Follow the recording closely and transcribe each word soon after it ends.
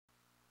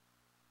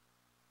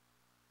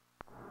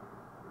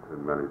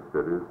in many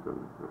cities, and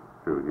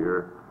it's true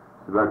here,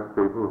 selects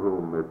people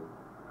whom it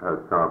has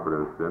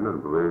confidence in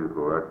and believes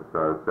will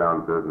exercise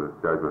sound business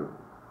judgment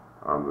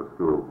on the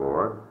school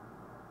board.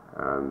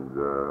 And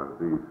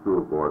these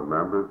school board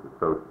members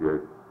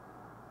associate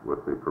with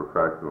the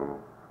professional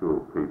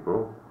school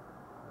people,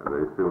 and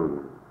they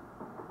soon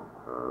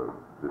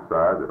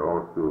decide that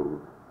all school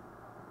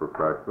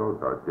professionals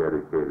are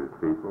dedicated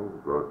people,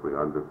 grossly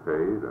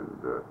underpaid, and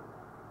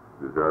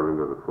deserving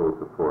of the full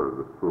support of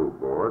the school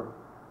board.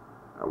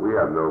 We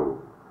have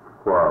no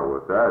quarrel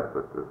with that,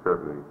 but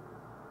certainly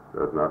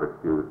does not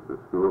excuse the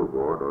school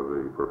board or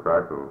the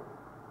professional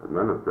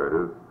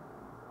administrators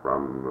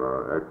from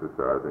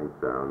exercising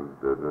sound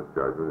business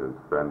judgment and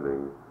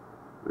spending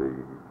the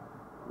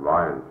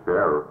lion's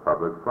share of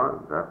public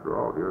funds. After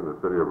all, here in the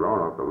city of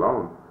Roanoke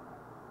alone,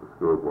 the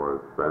school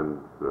board spends,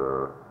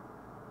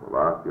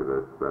 last year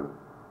they spent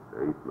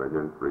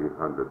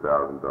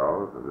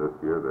 $8,300,000, and this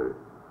year they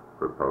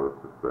propose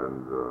to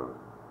spend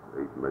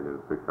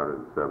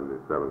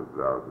 $8,677,000,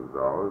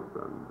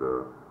 and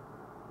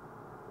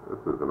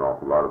this is an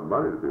awful lot of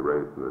money to be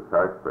raised from the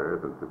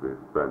taxpayers and to be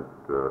spent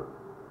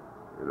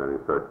in any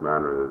such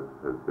manner as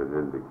has been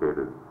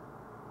indicated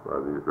by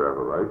these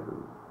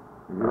revelations.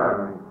 Do you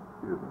have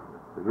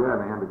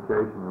any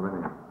indication of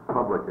any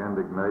public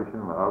indignation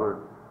or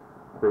other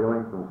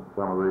feelings since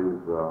some of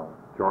these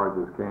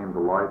charges came to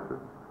light?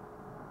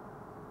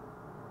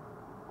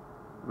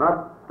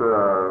 Not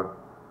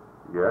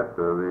yet.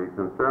 The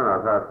concern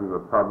I've had from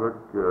the public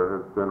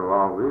has been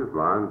along these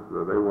lines.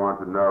 They want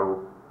to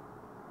know,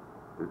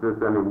 is this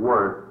any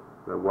worse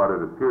than what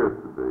it appears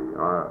to be?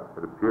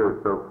 It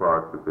appears so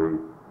far to be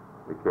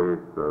a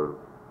case of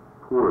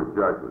poor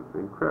judgment,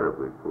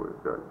 incredibly poor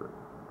judgment.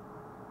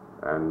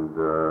 And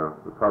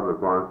the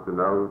public wants to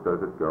know,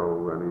 does it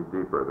go any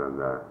deeper than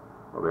that?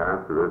 Well, the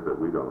answer is that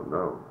we don't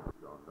know.